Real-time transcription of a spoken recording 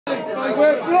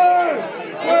We're blue!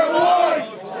 We're white!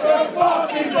 We're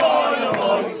fucking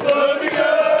Dynamo!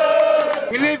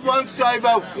 Birmingham! You live once,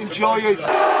 Davo. Enjoy it.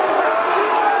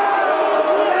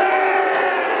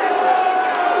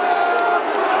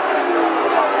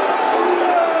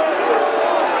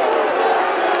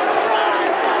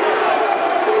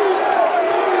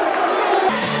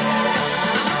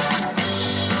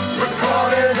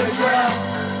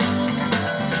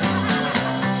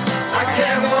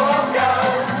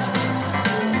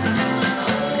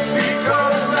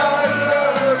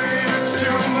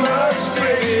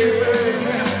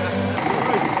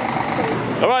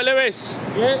 Alright, Lewis.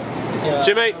 Yeah.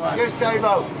 Jimmy. Yes,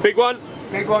 Davo. Big one.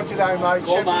 Big one today, mate.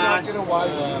 Sheffield United away.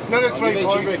 Another 3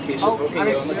 points. Oh, and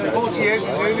it's 40 years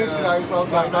of Zulus today as well,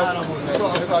 Davo. Just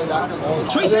thought I'd say that.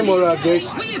 And then we'll have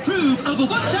this. We approve over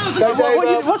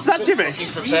 1,000. What's that, Jimmy?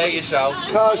 Prepare yourselves.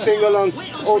 Car sing along.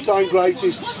 All-time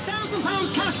greatest.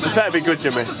 It better be good,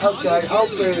 Jimmy. Okay, I'll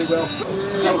fairly well.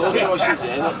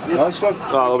 Nice one.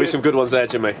 Oh, there'll be some good ones there,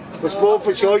 Jimmy. The sport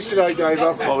for choice today,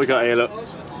 Davo. What we got here, look.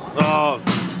 Oh,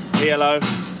 yellow.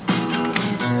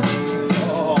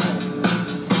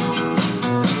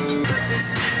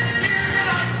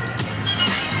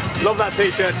 Love that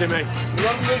t-shirt, Jimmy.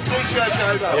 Love this t-shirt,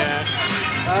 Davo. Yeah.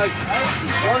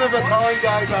 One of a kind,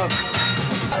 Davo.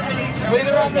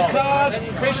 Winner on the card,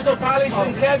 Crystal Palace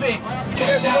and Kevin.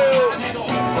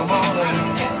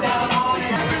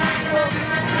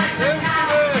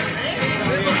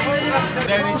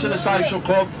 Down into the social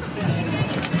club.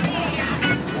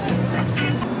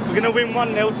 We're going to win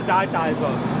 1-0 today,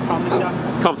 Davo. Promise you.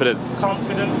 Confident.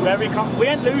 Confident, very confident. We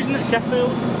ain't losing at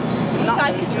Sheffield.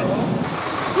 Not losing.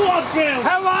 Go on, Bill.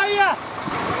 How are you?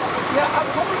 Yeah, I'm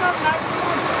coming up now.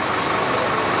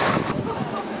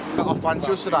 I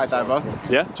fancy us today, Davo.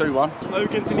 Yeah? 2-1.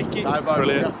 Logan to Nicky.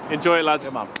 Brilliant. Enjoy it, lads.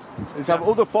 Yeah, man. Let's have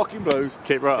all the fucking blues.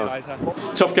 Keep right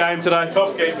up. Tough game today.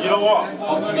 Tough game. You know what?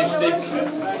 Optimistic.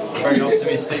 Very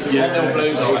optimistic. Yeah, no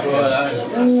blues on it.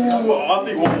 Ooh, I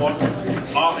think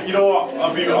 1-1. You know what?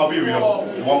 I'll be real.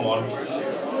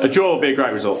 1-1. A draw would be a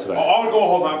great result today. I'll go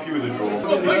home happy with a draw.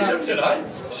 We'll beat them today.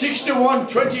 6-1,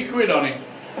 20 quid on it.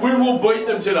 We will beat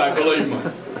them today, believe me.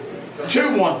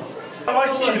 2-1. I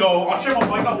like you, you know. I should have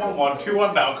mind not 1-1,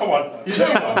 2-1 now. Come on. 2-1.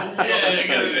 Yeah, you're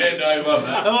going to end over.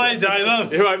 How are you,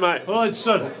 Davo? You right, mate? All right,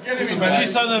 son.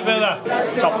 She's on the Villa.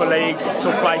 Top of league,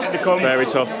 tough place to come. Very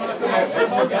tough.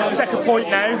 Take a point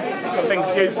now. I think a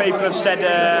few people have said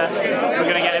we're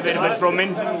going to get a bit of a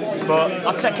drumming, but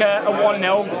I'll take a 1-0,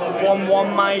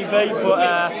 1-1 maybe, but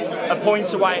a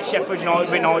point away at Sheffield United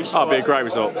would be nice. That'd be a great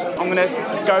result. I'm going to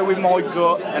go with my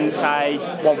gut and say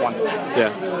 1-1.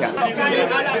 Yeah.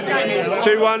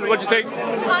 2-1, what do you think?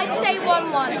 I'd say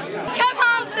 1-1. Come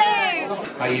on, Blue!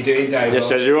 How you doing, Dave? Yes,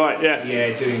 Jez, you're right, yeah.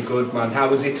 Yeah, doing good, man. How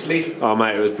was Italy? Oh,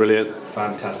 mate, it was brilliant.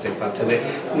 Fantastic, fantastic.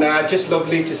 Nah, just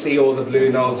lovely to see all the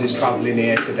Blue Noses travelling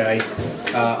here today.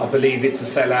 I believe it's a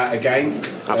sellout again.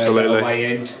 Absolutely. Away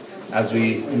end, as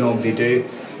we normally do.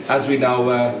 As we know,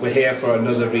 we're here for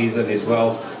another reason as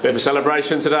well. Bit of a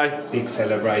celebration today. Big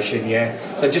celebration, yeah.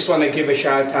 So I just want to give a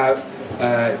shout out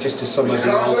just to some of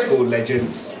the old school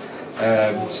legends.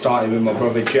 Starting with my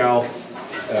brother Joe,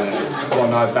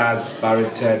 One Eye Baz,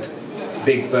 Barrington,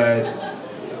 Big Bird,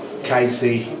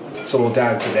 Casey. It's all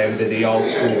down to them. They're the old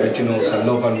school originals. So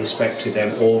love and respect to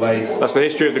them always. That's the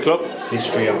history of the club?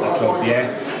 History of the club, yeah.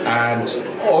 And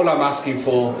all I'm asking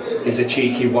for is a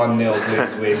cheeky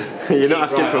 1-0 win. You're not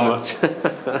asking for much.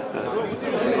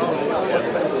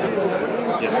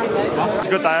 It's a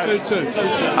good day.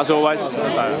 2-2. As always.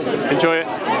 Enjoy it.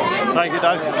 Thank you,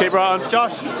 Dave. Keep right on.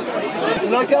 Josh.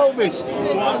 Like Elvis.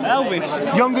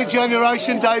 Elvis? Younger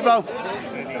generation, Davo.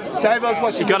 Davo's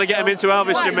watching. You've got to get him into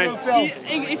Elvis, Jimmy.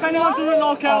 If anyone doesn't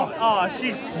like Elvis,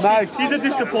 she's a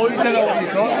disappointment. I don't know what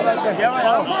you're talking about. Yeah, I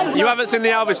am. You haven't seen the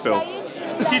Elvis film?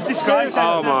 She's disgraced.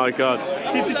 Oh my God.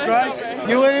 She's disgraced.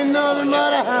 You ain't nothing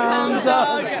but a hound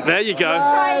dog. There you go.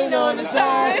 All the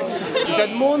time. He's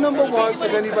had more number ones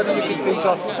than anybody you can think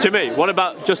of. Jimmy, what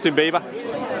about Justin Bieber?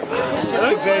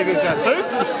 Justin Bieber's a... Who?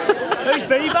 Who's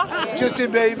Bieber?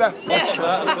 Justin Bieber.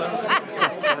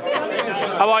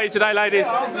 How are you today, ladies?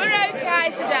 We're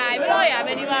okay today, but I am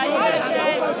anyway.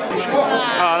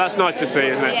 Oh, that's nice to see,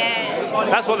 isn't it? Yeah.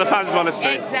 That's what the fans want to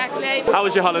see. Exactly. How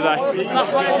was your holiday? My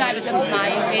holiday was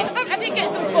amazing. I did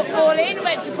get some football in.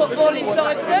 Went to football in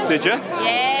Cyprus. Did you?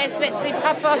 Yes, went to see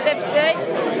Paphos FC.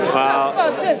 Wow.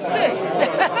 Paphos FC.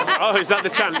 Oh, is that the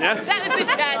chant, yeah? That was the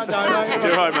chant.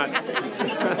 You're right, mate.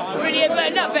 Brilliant,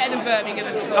 but not better than Birmingham,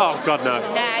 of course. Oh, God, no.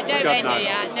 Nah, nowhere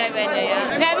near. Nowhere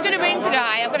near. No, we're going to win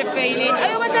today. I've got a feeling.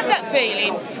 I always have that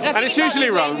feeling. And it's usually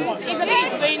wrong. It's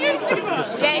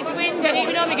wind. Yeah, it's wind, and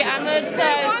even though we get hammered, so...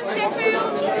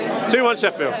 2-1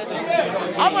 Sheffield.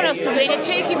 I want us to win, a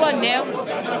cheeky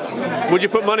 1-0. Would you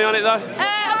put money on it though?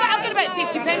 I'll get about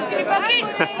 50 pence in my pocket.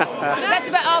 That's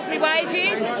about half my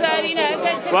wages, so, you know...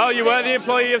 Well, you were the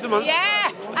employee of the month. Yeah!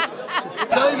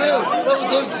 Well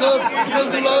done, son. Well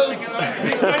done, loads.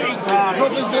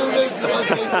 Proper Zulu.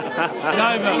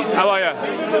 How are you?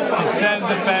 Sounds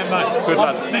the fair, mate. Good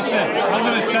lad. Listen, I'm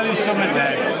going to tell you something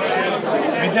now.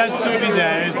 My dad took me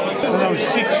down when I was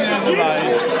 6 years of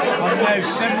age. I'm now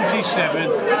 77.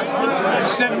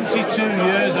 72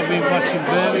 years I've been watching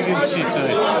Birmingham City,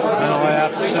 and I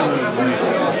absolutely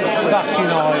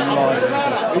fucking idolise them.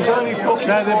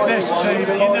 They're the best team in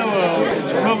the world.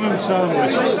 Love them so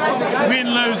much. Win,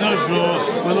 lose or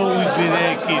draw, we'll always be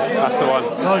there, kid. That's the one.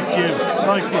 Like you,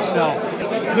 like yourself.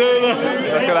 Zulu.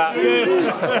 Look at that.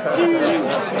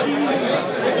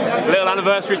 Little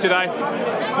anniversary today.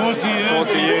 40 years.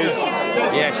 40 years.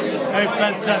 Yes. How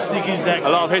fantastic is that? A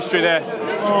lot of history there.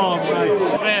 Oh, mate.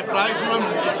 Fair play to them.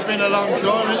 It's been a long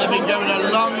time. They've been going a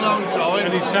long, long time.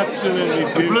 And it's absolutely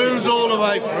beautiful. The Blues all the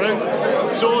way through.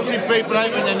 Sorted people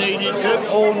out when they needed to.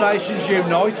 All nations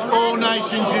unite. All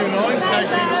nations unite,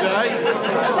 as you say.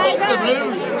 Up the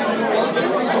Blues.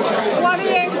 What are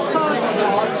you?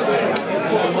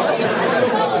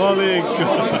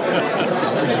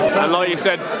 And like you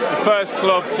said, the first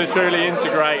club to truly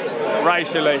integrate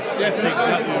racially. That's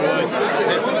exactly right.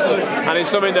 And it's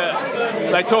something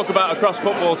that they talk about across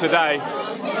football today,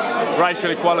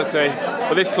 racial equality,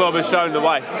 but this club has shown the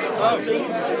way.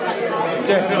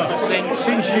 Definitely.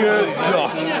 Since years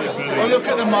dot. Well, look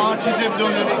at the marches they've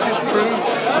done, and it just proves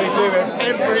we do it.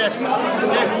 Every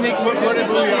ethnic,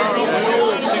 whatever we are,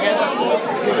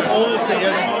 we're all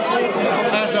together.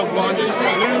 As a one.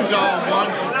 Blues are one.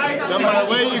 No matter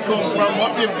where you come from,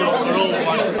 what you've got, we're all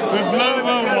one. We're blue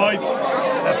and white.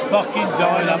 They're fucking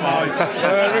dynamite.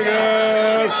 Very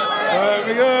good.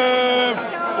 Very good.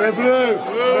 We're blue.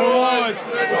 We're white.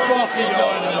 We're fucking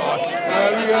dynamite.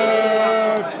 Very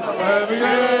good. Very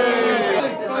good.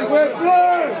 We're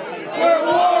blue. We're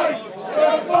white.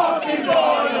 We're fucking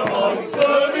dynamite.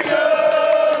 Very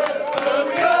good.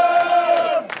 Very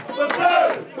good. We're blue.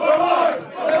 We're white.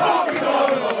 We're fucking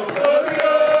dynamite. Very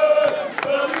good.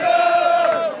 Very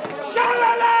good.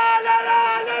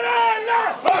 Sha-la-la-la-la-la-la.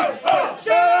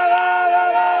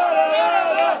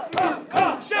 Sha-la-la-la-la-la.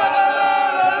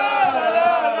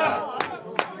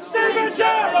 Stephen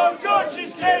Gerrard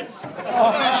touches kids.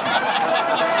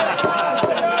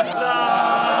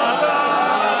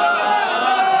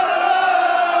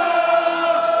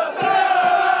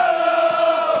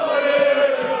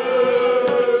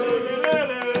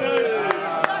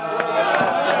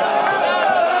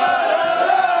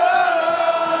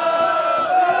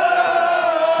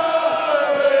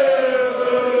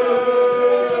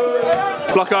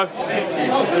 Blocko,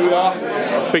 Here we are,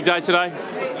 big day today.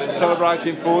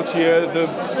 celebrating 40 years of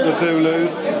the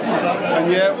Zulus.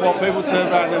 And yet, what people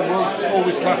turn around and will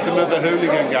always class them as a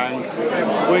hooligan gang.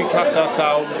 We class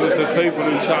ourselves as the people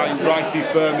who changed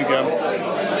racist Birmingham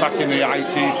back in the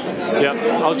 80s. Yeah,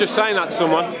 I was just saying that to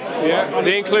someone. Yeah.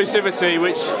 The inclusivity,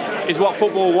 which is what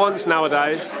football wants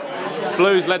nowadays,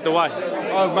 Blues led the way.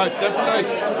 Oh, most definitely.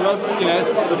 You know,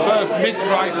 the first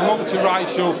mixed-race,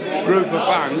 multiracial group of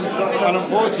fans, and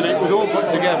unfortunately it was all put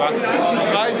together,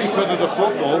 A, because of the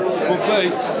football, but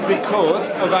B, because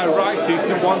of how racist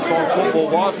at one time football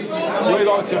was. We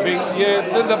like to think, yeah,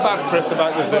 there's a bad press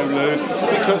about the Zulus,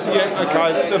 because, yeah,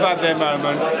 okay, they've had their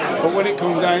moment, but when it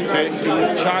comes down to it, it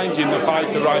was changing the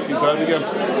face of race in Birmingham,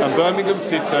 and Birmingham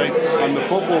City and the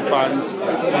football fans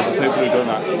was the people who done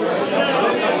that.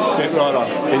 Get right on.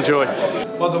 Enjoy.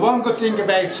 Well, the one good thing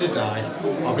about today,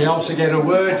 I'll be able to get a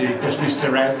word in because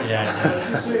Mr. Outley ain't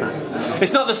here.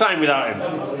 It's not the same without him.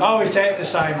 Oh, it ain't the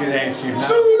same without him. No.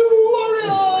 Zulu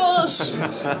Warriors!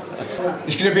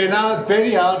 It's going to be a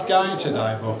very hard game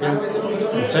today, Bucky.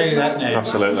 I'll tell you that now.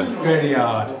 Absolutely. Very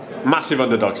hard. Massive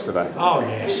underdogs today. Oh,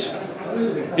 yes.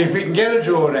 If we can get a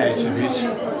draw out of it,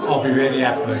 I'll be really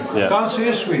happy. Yeah. Can't see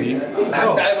us winning.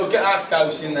 Oh. Dave, we'll get our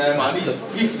scouts in there, man. He's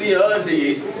 50 years,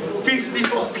 he is. 50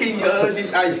 fucking years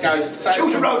in Ice Scouts.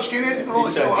 Children road skinny. Right,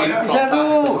 Is that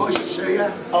all? nice to see you.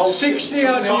 Oh, 60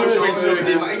 on Sorry to interrupt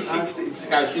him, mate. He's 60.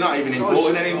 Scouts, you're not even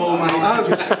important anymore, mate. I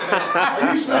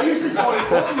used to be quite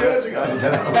important years ago.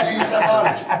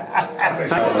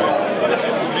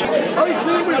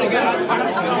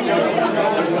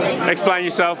 Explain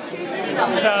yourself.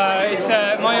 So it's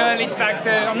my early stag do.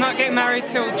 I'm not getting married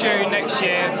till June next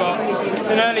year, but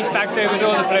it's an early stag do with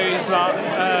all the Blues. Like,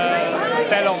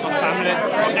 they're like my family.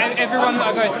 Everyone that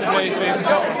I go to the Blues with is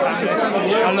like my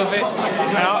family. I love it.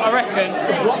 And I reckon,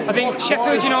 I think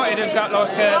Sheffield United have got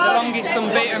like the longest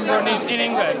unbeaten run in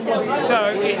England. So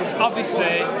it's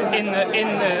obviously in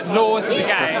the laws of the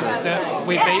game that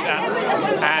we beat that.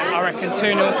 And I reckon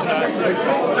 2-0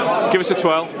 tonight. Give us a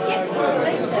 12.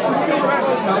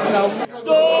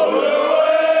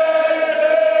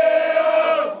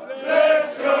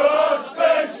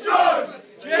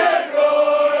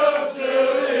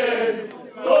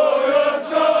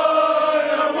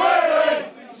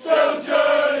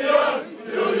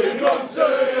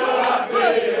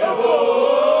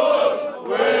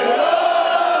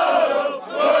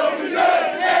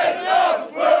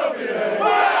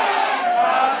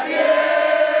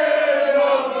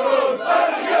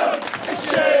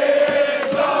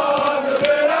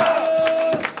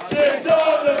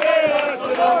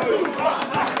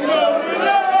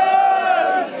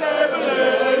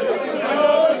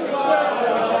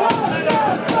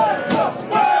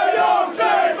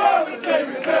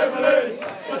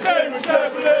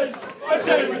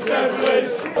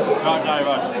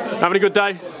 Having a good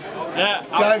day? Yeah,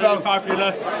 absolutely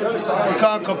fabulous. We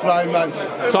can't complain, mate.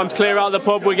 Time to clear out the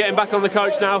pub. We're getting back on the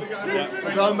coach now.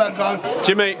 We're going back on.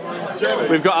 Jimmy,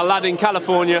 we've got a lad in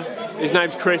California. His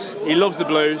name's Chris. He loves the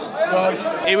Blues. Right.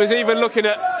 He was even looking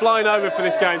at flying over for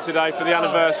this game today for the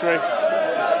anniversary.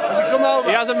 Has he come over?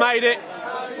 He hasn't made it.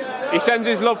 He sends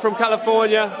his love from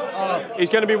California. He's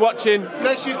going to be watching.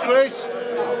 Bless you, Chris.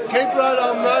 Keep right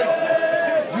on, mate.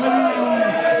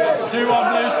 2-1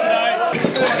 Blues today.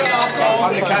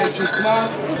 On the coaches,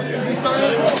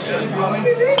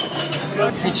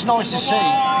 it's nice to see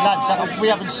lads that we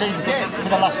haven't seen for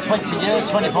the last 20 years,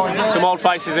 25 years. Some old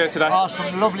faces here today. Oh,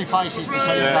 some lovely faces to see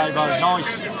today, Bo. Nice.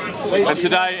 And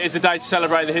today is the day to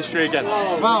celebrate the history again.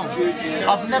 Well,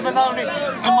 I've never known it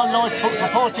in my life, but for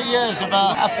 40 years of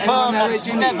a firm that's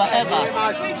never, ever,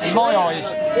 in my eyes,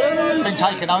 been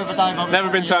taken over, Dave. Never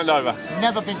been turned over?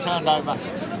 Never been turned over.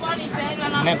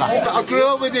 Never. I grew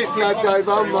up with this lad, Dave,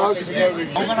 almost. I'm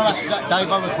going to ask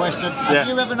Dave a question. Have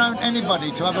you ever known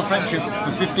anybody to have a friendship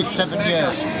for 57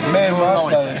 years? Me and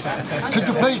myself. Could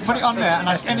you please put it on there and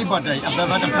ask anybody if they've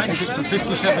had a friendship for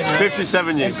 57 years?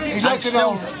 57 years. He's like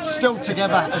still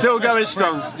together. Still going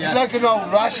strong. He's like an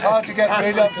old rash, hard to get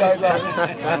rid of,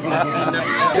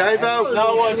 Dave-o,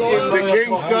 the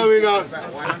king's going on.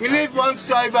 You live once,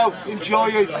 Dave-o,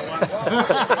 enjoy it.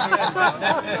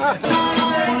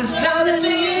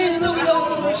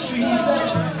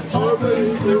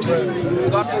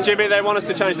 Jimmy, they want us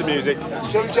to change the music.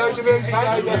 Shall we change the music,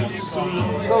 Dave?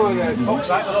 Come on then. Right,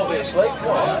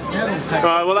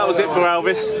 well that was it for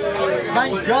Elvis.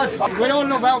 Thank God. We all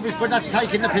love Elvis, but that's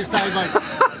taking the piss, Dave.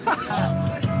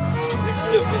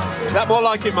 That more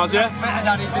like it, Muzz, yeah?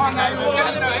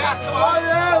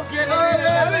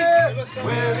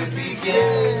 Where it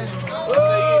began.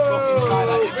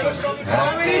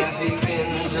 How it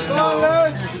began to know.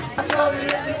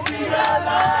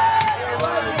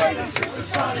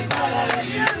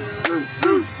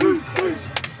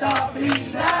 Stop me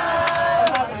now.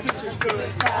 Having such a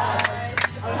good time.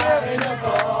 I'm having a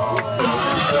ball.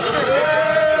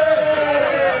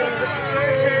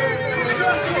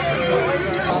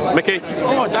 Mickey.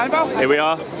 Hello, Davo. Here we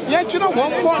are. Yeah, do you know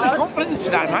what? Quietly confident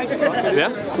today, mate. Yeah?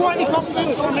 Quietly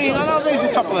confident. I mean, I know these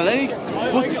are top of the league,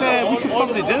 but we could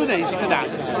probably do these today.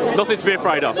 Nothing to be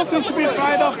afraid of. Nothing to be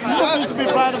afraid of. Nothing to be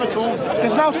afraid of at all.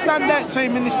 There's no standout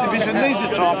team in this division. These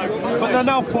are top, but they're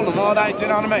no Fulham, are they? Do you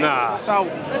know what I mean? Nah. So,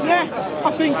 yeah,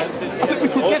 I think we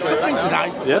could get something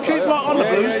today. Yeah. Keep right on the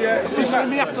Blues. If you see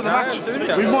me after the match,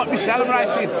 we might be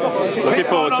celebrating. Looking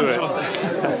forward to it.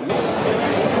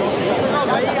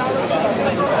 What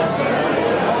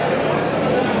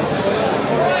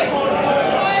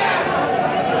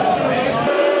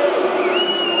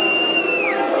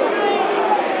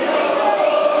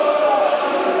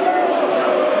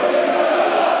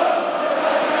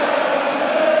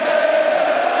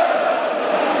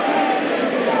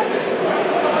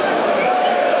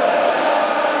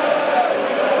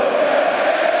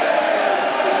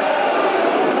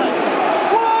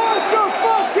the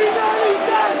fuck is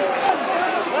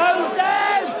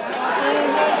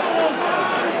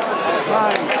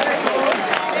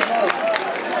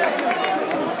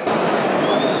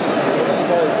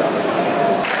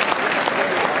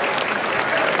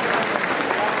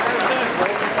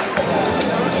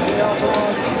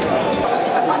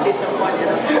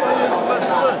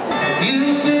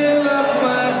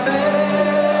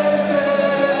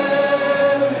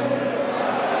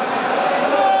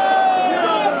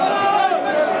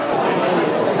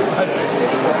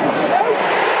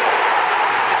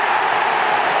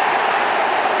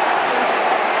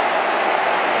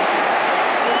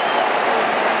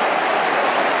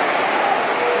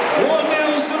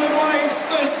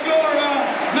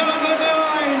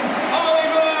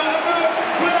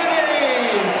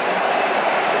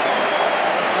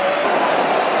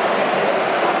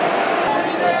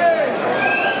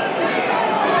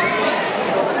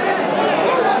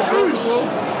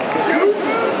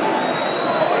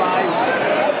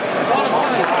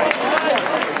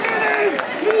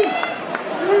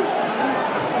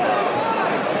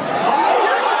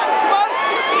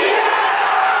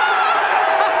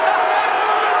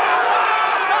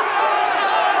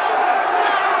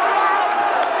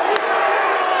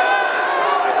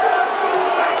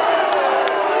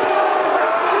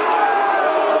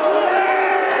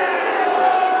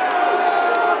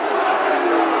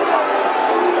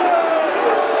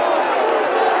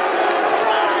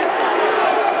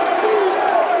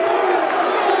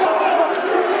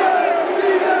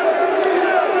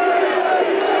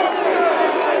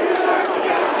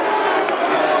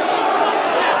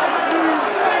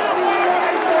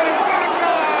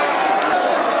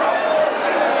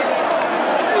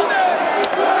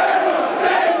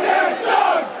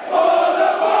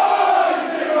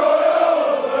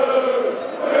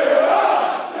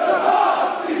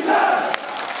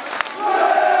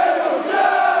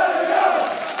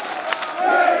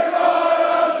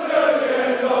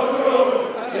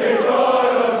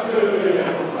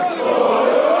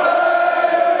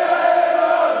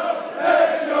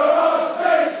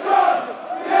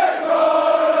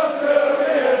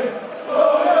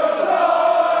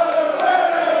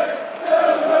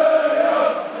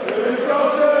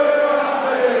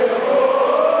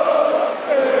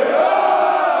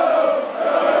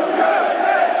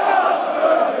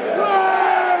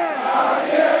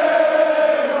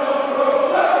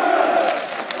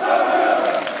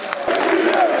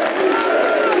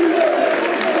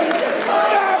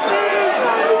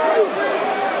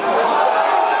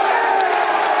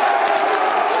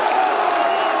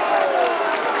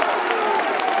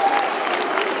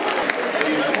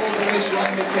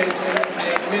indicating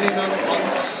a minimum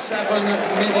of 7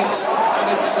 minutes at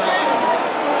a time.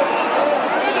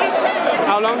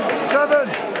 How long? 7.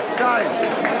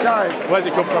 Dave. Where's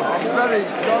it come from? Very.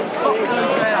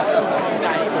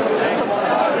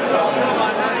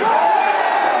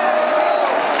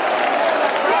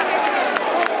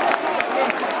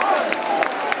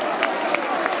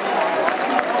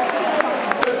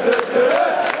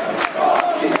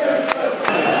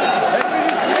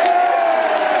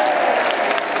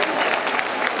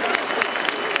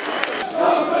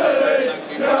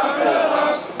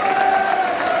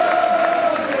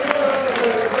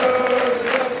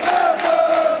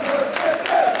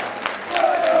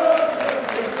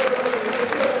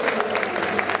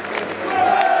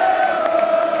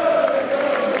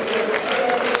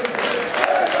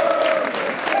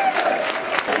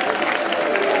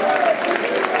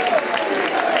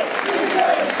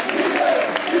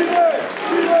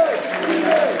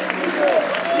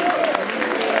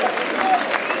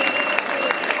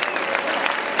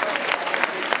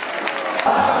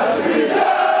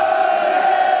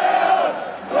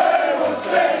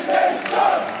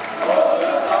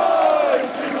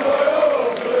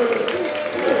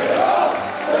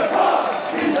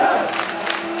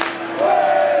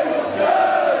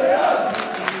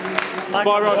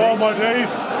 Oh my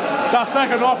days. That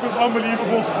second half was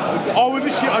unbelievable. Oh, with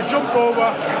this shit, I jumped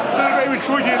over, celebrated with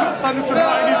Troy Deeney, standing some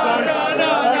light in his eyes. Oh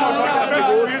my god, the best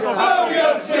experience I've had.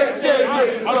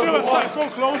 I've never sat so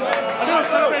close. I've never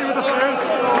celebrated with the players.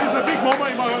 It's a big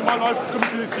moment in my life coming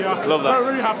to this year. Love that. I'm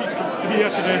very happy to be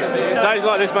here today. Days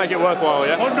like this make it worthwhile,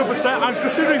 yeah? 100%. And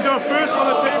considering they were first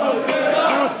on the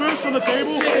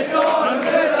table, and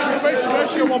we faced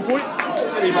Sheffield at one point. So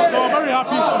I'm very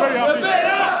happy.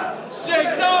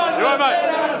 Shakes on! You all right, mate?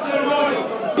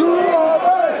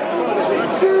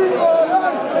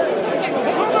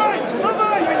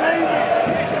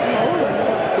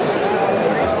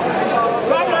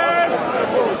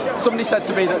 Somebody said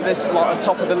to me that this lot is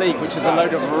top of the league, which is a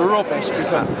load of rubbish,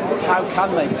 because how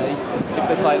can they be if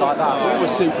they play like that? We were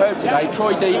superb today.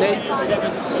 Troy Deeney,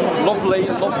 lovely,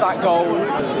 loved that goal.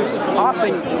 I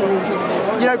think,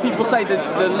 you know, people say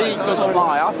that the league doesn't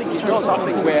lie. I think it does. I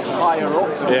think we're higher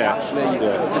up than we're actually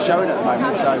showing at the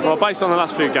moment. So, well, based on the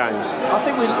last few games, I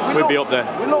think we'd be up there.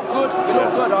 We look good.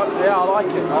 Yeah, I like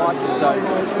it. So,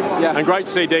 yeah. And great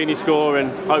to see Deeney score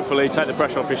and hopefully take the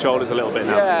pressure off his shoulders a little bit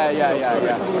now.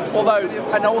 Yeah. Although,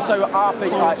 and also I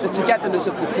think like the togetherness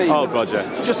of the team. Oh God, yeah.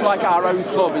 Just like our own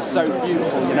club is so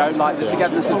beautiful, you know, like the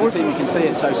togetherness of the team, you can see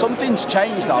it. So something's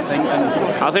changed, I think. And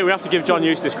I think we have to give John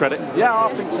Eustace credit. Yeah, I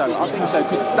think so,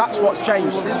 because that's what's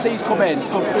changed since he's come in.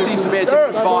 It seems to be a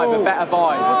different vibe, a better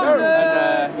vibe.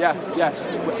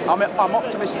 And I'm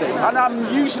optimistic, and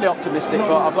I'm usually optimistic,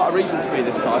 but I've got a reason to be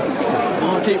this time.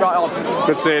 Keep right on.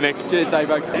 Good to see you, Nick. Cheers,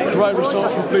 Davo. Great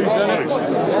result from Blues, isn't it?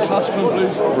 Class from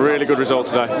Blues. Really good result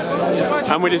today.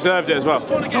 And we deserved it as well.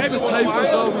 Top of the table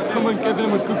as well, we've come and given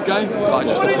them a good game.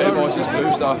 Just a bit more since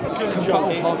Blues though.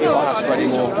 Ask for any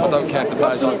more. I don't care if the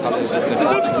players aren't talented, if they're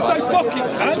fucking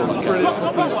that's all I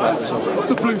care.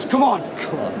 The Blues, come on!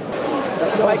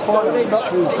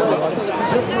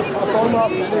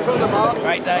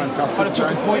 Great day. I'd have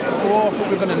took a point before, I thought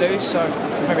we were going to lose, so I'm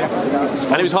very happy with that.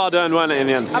 And it was hard earned, wasn't it, in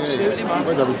the end? Absolutely, man.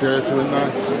 They were dirty, weren't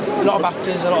they? A lot of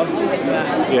afters, a lot of...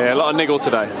 Yeah, a lot of niggle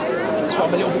today. That's what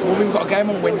I'm a little bit... Well, we've got a game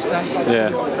on Wednesday. Yeah.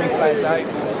 We've got 3 players out.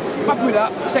 Happy with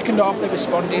that. Second half, they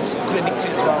responded. Could have nicked it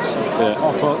as well. So.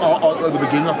 Yeah. At the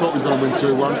beginning, I thought we were going to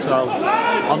win 2-1, so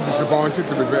I'm disappointed,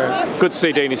 to be fair. Good to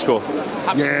see Deeney score.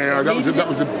 Absolutely. Yeah, that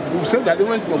was a. We said that,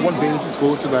 didn't we? Well, one Deeney to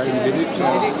score today, and he did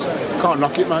it. So can't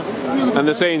knock it, man. And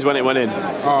the scenes when it went in.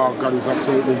 Oh God, it was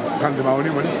absolutely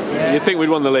pandemonium, wasn't it? Yeah. You'd think we'd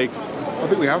won the league. I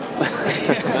think we have. I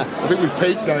think we've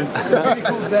peaked now. The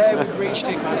pinnacle's there. We've reached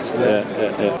it, man. It's good.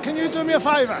 Yeah. Can you do me a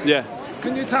favour? Yeah.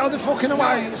 Can you tell the fucking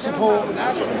away support,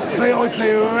 VIP,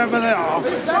 whoever they are,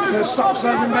 to stop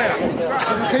serving beer?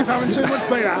 Because I keep having too much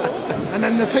beer, and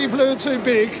then the people who are too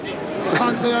big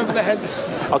can't see over their heads.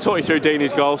 I'll talk you through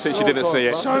Deeney's goal since you didn't see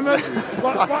it. So,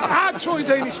 how Troy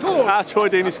Deeney scored? How Troy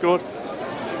Deeney scored.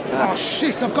 Oh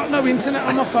shit, I've got no internet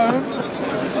on my phone.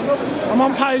 I'm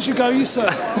on pay as you go, you sir.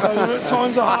 So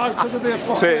times are hard because of the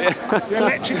fucking the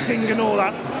electric thing and all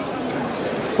that.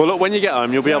 Well, look, when you get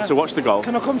home, you'll be able to watch the goal.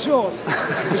 Can I come to yours?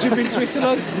 Because you've been to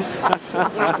Italy.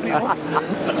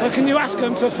 So can you ask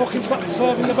them to fucking stop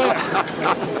serving the beer?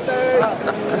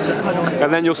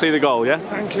 And then you'll see the goal, yeah?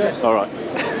 Thank you. All right.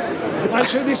 Make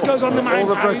sure this goes on the main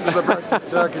page.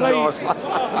 Please.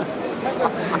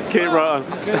 Keep right on.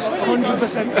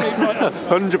 100% keep right on.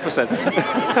 100%.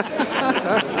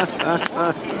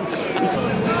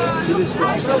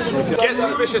 Get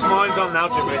Suspicious Minds on now,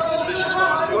 Jimmy.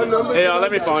 Yeah,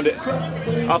 let me find it.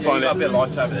 I'll find it. A bit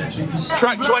light over this.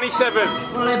 Track 27.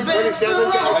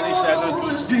 27.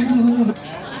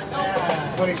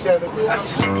 27.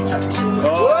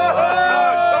 Oh,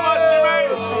 come on,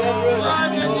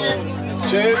 Jimmy!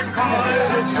 Two.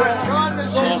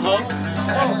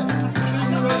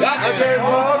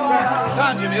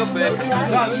 That's Jimmy up there.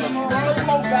 That's it.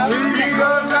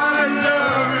 Because I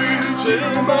love you too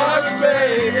much,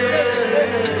 baby.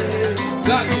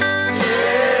 That you.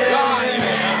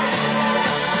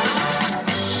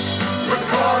 We're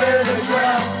caught in a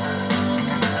trap.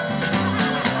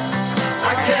 I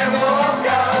can't walk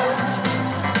out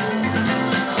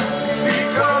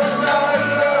because I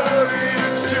love you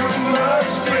too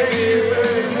much, baby.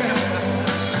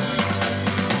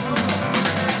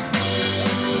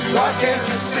 Why can't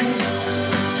you see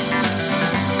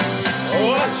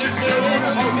what you're doing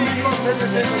to me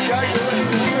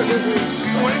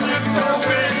when you don't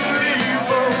believe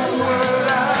a word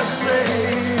I say?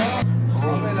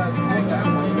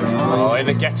 Oh, in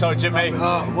the ghetto, Jimmy.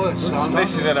 Oh, what a song.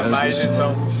 This is an amazing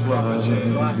song.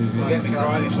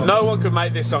 No one could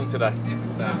make this song today.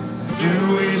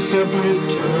 Do we simply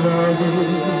turn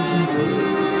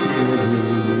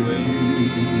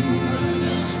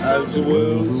as the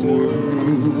world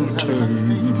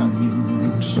turns?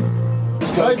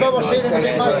 Hey Bob, I'll see you in a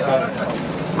bit, mate.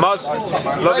 Muzz,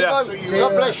 love Hey, you. Bob,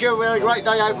 God bless you, we had a great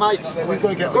day out, mate.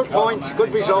 Good points,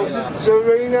 good result.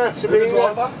 Sabrina.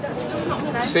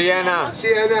 Sienna.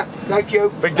 Thank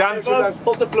you. Big Dan.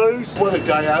 Up the Blues. What a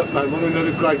day out, man. What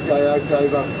another great day out,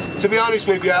 Davo. To be honest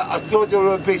with you, I thought they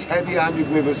were a bit heavy-handed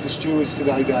with us, the stewards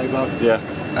today, Davo. Yeah.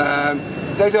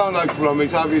 They don't like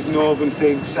Brummies, have his northern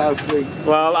thing, south thing.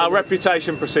 Well, our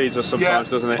reputation precedes us sometimes,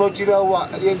 doesn't it? But you know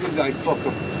what? At the end of the day, fuck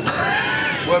them.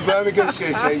 We're Birmingham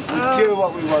City. We do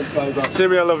what we want, Davo.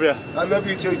 Jimmy, I love you. I love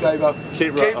you too, Davo.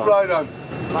 Keep right on.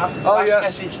 Last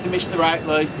message to Mr.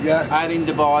 Outley. Yeah. Out in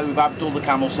Dubai with Abdul the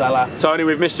camel seller. Tony,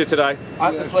 we've missed you today.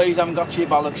 Hope the fleas haven't got to your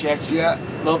bollocks yet. Yeah.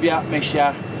 Love you, miss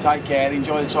you. Take care.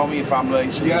 Enjoy the time with your family.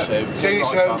 See you soon. See you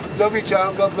soon. Love you,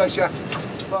 Tom. God bless you.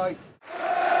 Bye.